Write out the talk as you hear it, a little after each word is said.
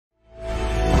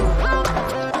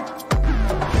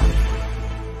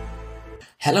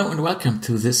Hello and welcome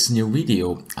to this new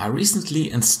video. I recently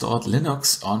installed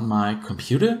Linux on my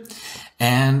computer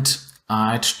and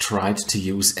I tried to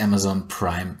use Amazon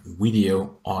Prime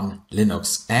Video on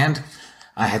Linux and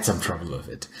I had some trouble with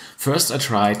it. First I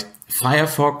tried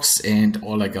Firefox and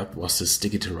all I got was this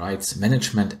digital rights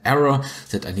management error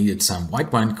that I needed some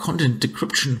Widevine Content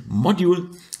Decryption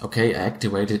Module. Okay, I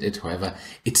activated it, however,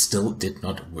 it still did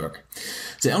not work.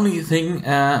 The only thing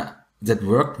that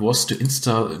worked was to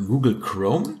install Google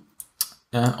Chrome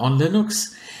on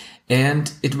Linux,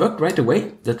 and it worked right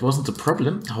away. That wasn't a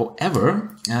problem.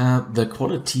 However, the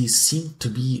quality seemed to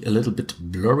be a little bit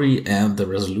blurry and the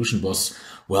resolution was,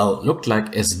 well, looked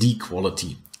like SD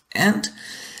quality. And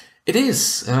it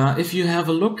is. If you have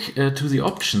a look to the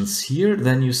options here,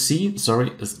 then you see,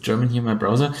 sorry, it's German here, my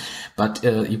browser, but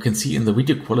you can see in the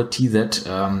video quality that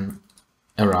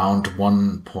around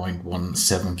 1.17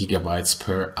 gigabytes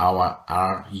per hour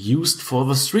are used for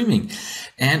the streaming.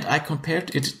 And I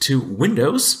compared it to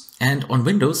Windows, and on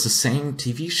Windows the same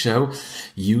TV show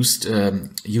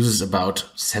uses about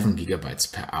 7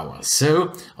 gigabytes per hour.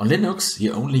 So on Linux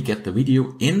you only get the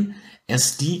video in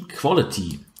SD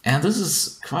quality. And this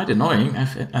is quite annoying,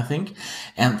 I think.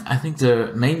 And I think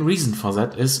the main reason for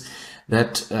that is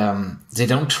that they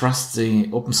don't trust the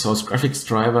open source graphics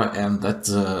driver and that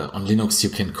on Linux you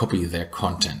can copy their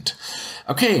content.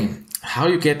 Okay, how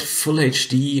you get full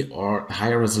HD or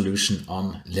higher resolution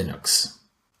on Linux?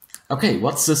 Okay,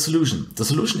 what's the solution? The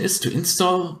solution is to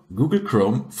install Google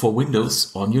Chrome for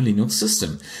Windows on your Linux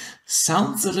system.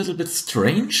 Sounds a little bit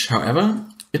strange, however,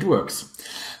 it works.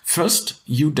 First,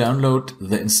 you download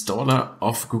the installer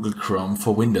of Google Chrome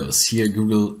for Windows. Here,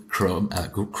 Google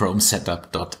Chrome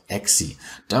setup.exe.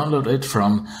 Download it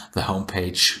from the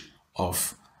homepage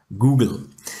of Google.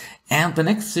 And the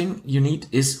next thing you need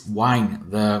is Wine,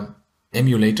 the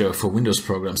emulator for Windows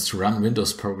programs to run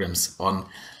Windows programs on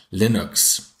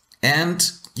Linux. And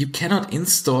you cannot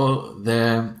install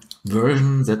the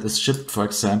version that is shipped, for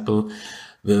example,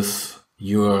 with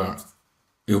your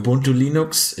Ubuntu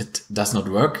Linux. It does not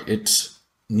work. It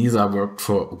neither worked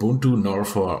for Ubuntu nor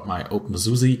for my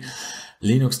OpenSUSE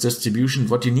Linux distribution.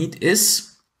 What you need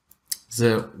is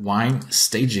the Wine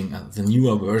staging, the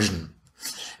newer version.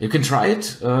 You can try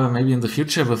it maybe in the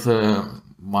future with the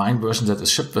Wine version that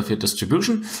is shipped with your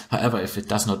distribution. However, if it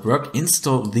does not work,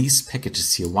 install these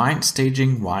packages here: Wine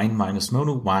staging,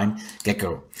 Wine-mono, Wine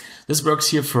gecko. This works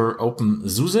here for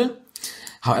OpenSUSE.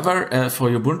 However, for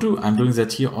Ubuntu, I'm doing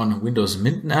that here on Windows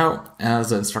Mint now.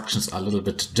 The instructions are a little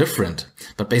bit different,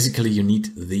 but basically you need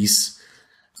these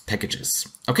packages.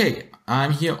 Okay,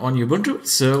 I'm here on Ubuntu,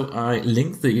 so I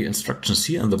link the instructions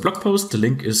here in the blog post. The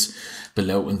link is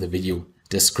below in the video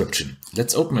description.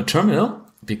 Let's open a terminal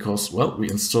because, well, we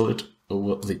install it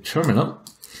over the terminal.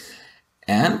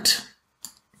 And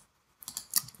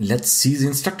let's see the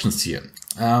instructions here.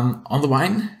 On the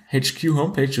Wine HQ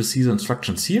homepage, you see the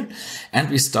instructions here, and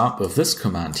we start with this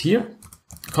command here,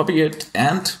 copy it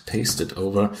and paste it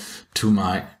over to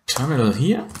my terminal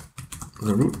here,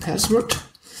 the root password,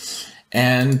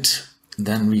 and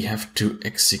then we have to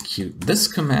execute this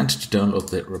command to download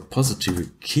the repository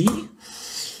key.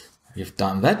 We've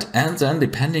done that, and then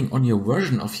depending on your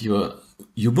version of your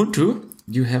Ubuntu,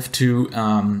 you have to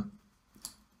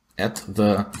add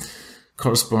the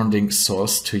corresponding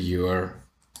source to your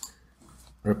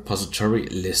repository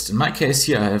list. In my case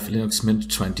here I have Linux Mint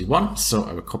 21, so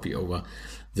I will copy over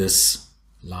this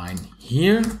line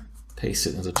here, paste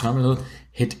it in the terminal,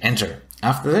 hit enter.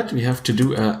 After that we have to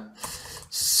do a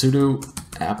sudo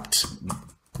apt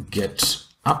get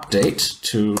update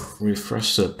to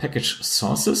refresh the package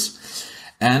sources,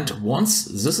 and once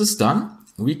this is done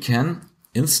we can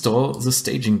install the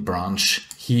staging branch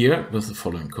here with the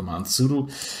following command: sudo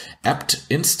apt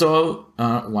install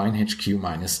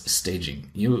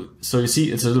winehq-staging. So you see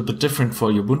it's a little bit different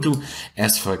for Ubuntu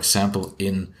as, for example,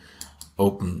 in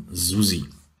OpenSUSE.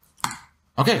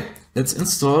 Okay, let's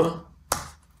install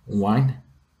Wine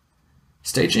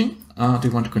staging. Do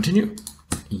you want to continue?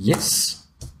 Yes.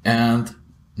 And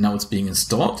now it's being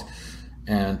installed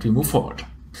and we move forward.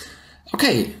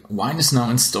 Okay, Wine is now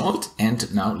installed,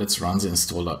 and now let's run the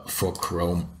installer for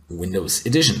Chrome Windows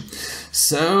Edition.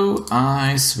 So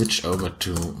I switch over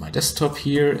to my desktop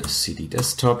here, CD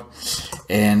desktop,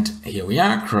 and here we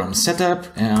are, Chrome setup,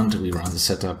 and we run the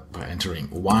setup by entering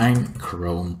Wine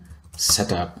Chrome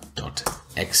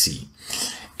setup.exe.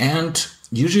 And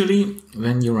usually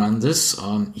when you run this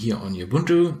here on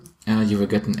Ubuntu, you will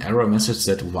get an error message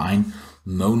that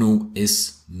Wine-mono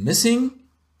is missing.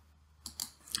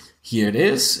 Here it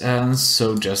is, and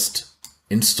so just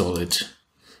install it.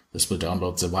 This will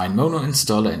download the Wine-mono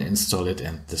installer and install it,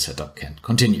 and the setup can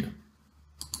continue.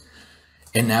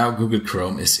 And now Google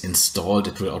Chrome is installed.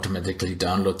 It will automatically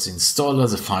download the installer,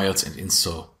 the files, and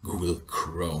install Google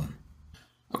Chrome.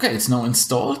 Okay, it's now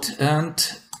installed,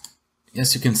 and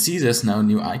as you can see, there's now a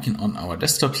new icon on our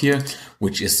desktop here,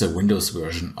 which is the Windows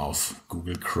version of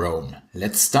Google Chrome.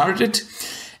 Let's start it,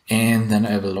 and then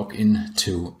I will log in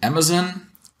to Amazon,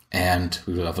 and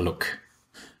we will have a look.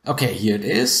 Okay, here it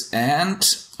is, and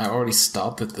I already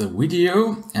started the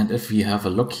video, and if we have a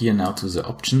look here now to the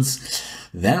options,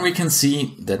 then we can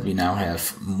see that we now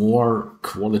have more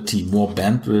quality, more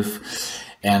bandwidth,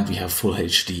 and we have Full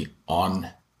HD on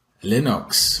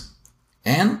Linux.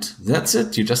 And that's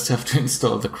it. You just have to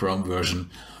install the Chrome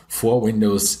version for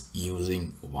Windows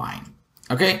using Wine.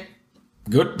 Okay,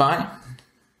 goodbye.